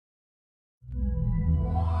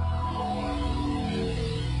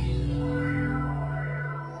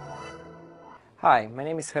Hi, my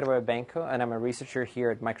name is Hrvoje Benko, and I'm a researcher here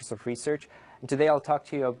at Microsoft Research. And today I'll talk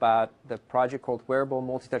to you about the project called Wearable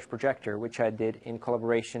Multi-Touch Projector, which I did in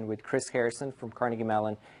collaboration with Chris Harrison from Carnegie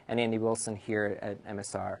Mellon and Andy Wilson here at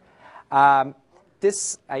MSR.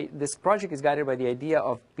 This project is guided by the idea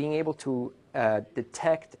of being able to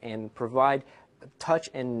detect and provide touch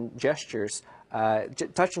and gestures,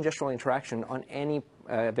 touch and gestural interaction on any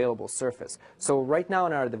available surface. So right now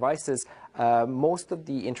on our devices, most of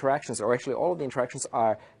the interactions, or actually all of the interactions,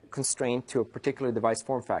 are constrained to a particular device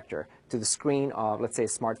form factor, to the screen of, let's say, a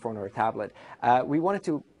smartphone or a tablet. We wanted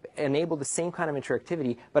to enable the same kind of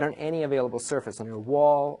interactivity, but on any available surface, on your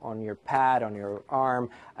wall, on your pad, on your arm,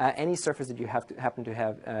 any surface that you happen to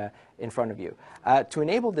have in front of you. To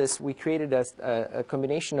enable this, we created a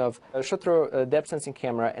combination of a Hrvoje depth sensing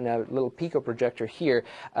camera and a little pico projector here,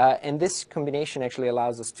 and this combination actually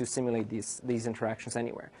allows us to simulate these interactions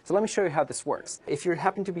anywhere. So let me show you how this works. If you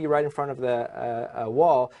happen to be right in front of the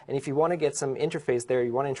wall, and if you want to get some interface there,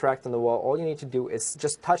 you want to interact on the wall, all you need to do is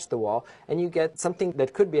just touch the wall, and you get something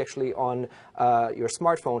that could be actually on your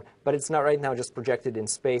smartphone, but it's not right now just projected in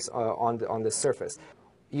space on the surface.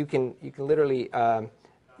 You can literally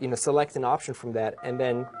select an option from that, and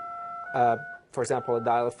then, for example,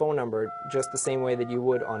 dial a phone number just the same way that you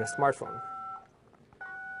would on a smartphone.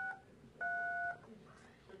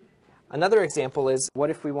 Another example is, what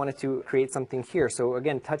if we wanted to create something here? So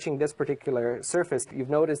again, touching this particular surface, you've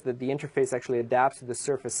noticed that the interface actually adapts to the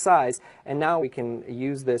surface size, and now we can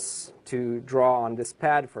use this to draw on this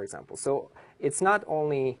pad, for example. So it's not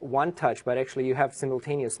only one touch, but actually you have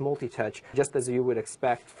simultaneous multi-touch, just as you would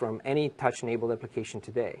expect from any touch-enabled application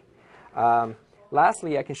today.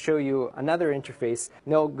 Lastly, I can show you another interface.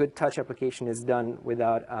 No good touch application is done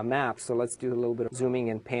without a map, so let's do a little bit of zooming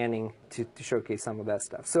and panning to showcase some of that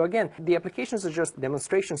stuff. So again, the applications are just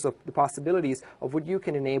demonstrations of the possibilities of what you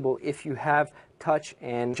can enable if you have touch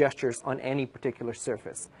and gestures on any particular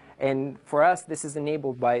surface. And for us, this is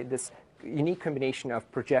enabled by this unique combination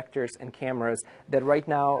of projectors and cameras that right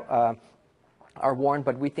now are worn,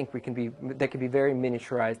 but we think they can be very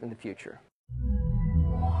miniaturized in the future.